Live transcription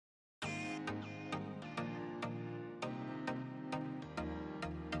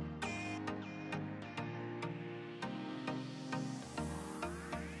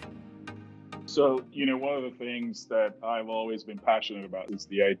So, one of the things that I've always been passionate about is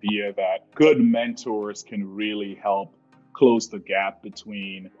the idea that good mentors can really help close the gap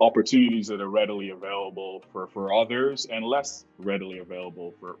between opportunities that are readily available for others and less readily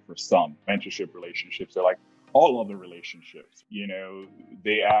available for some. Mentorship relationships are like all other relationships.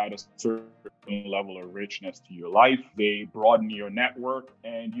 They add a certain level of richness to your life. They broaden your network,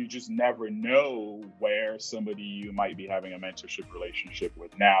 and you just never know where somebody you might be having a mentorship relationship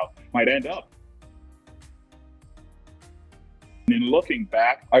with now might end up. And in looking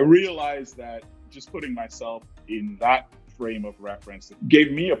back, I realized that just putting myself in that frame of reference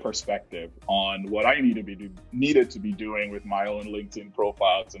gave me a perspective on what I needed to be doing with my own LinkedIn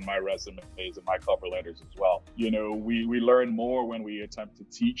profiles and my resumes and my cover letters as well. We learn more when we attempt to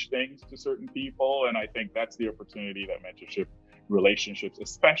teach things to certain people, and I think that's the opportunity that mentorship relationships,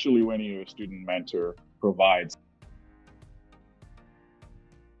 especially when you're a student mentor, provides.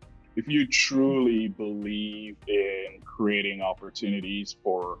 If you truly believe in creating opportunities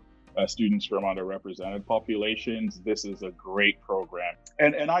for students from underrepresented populations, this is a great program.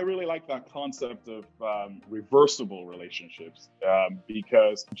 And I really like that concept of reversible relationships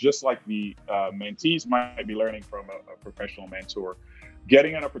because just like the mentees might be learning from a professional mentor,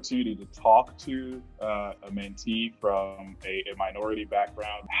 getting an opportunity to talk to a mentee from a minority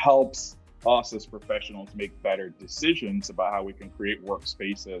background helps us as professionals make better decisions about how we can create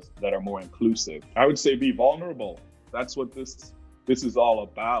workspaces that are more inclusive. I would say be vulnerable. That's what this is all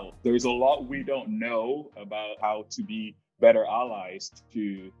about. There's a lot we don't know about how to be better allies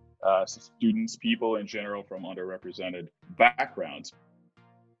to students, people in general from underrepresented backgrounds.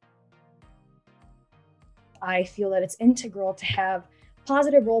 I feel that it's integral to have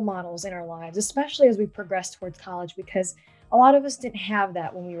positive role models in our lives, especially as we progress towards college, because a lot of us didn't have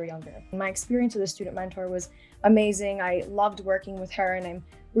that when we were younger. My experience with a student mentor was amazing. I loved working with her, and I'm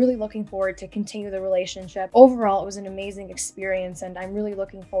really looking forward to continue the relationship. Overall, it was an amazing experience, and I'm really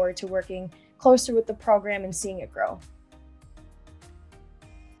looking forward to working closer with the program and seeing it grow.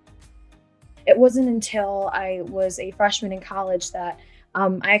 It wasn't until I was a freshman in college that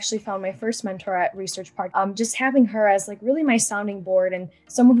I actually found my first mentor at Research Park. Just having her as really my sounding board and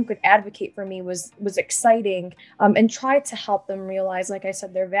someone who could advocate for me was exciting, and try to help them realize, like I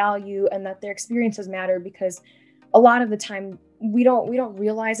said, their value and that their experiences matter, because a lot of the time we don't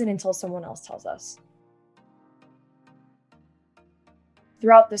realize it until someone else tells us.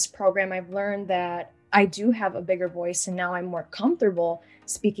 Throughout this program, I've learned that I do have a bigger voice, and now I'm more comfortable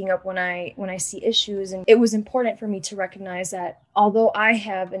speaking up when I see issues. And it was important for me to recognize that although I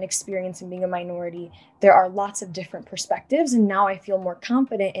have an experience in being a minority, there are lots of different perspectives, and now I feel more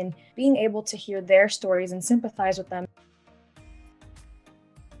confident in being able to hear their stories and sympathize with them.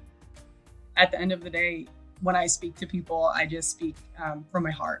 At the end of the day, when I speak to people, I just speak from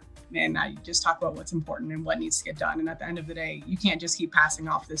my heart. And I just talk about what's important and what needs to get done. And at the end of the day, you can't just keep passing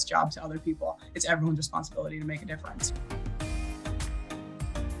off this job to other people. It's everyone's responsibility to make a difference.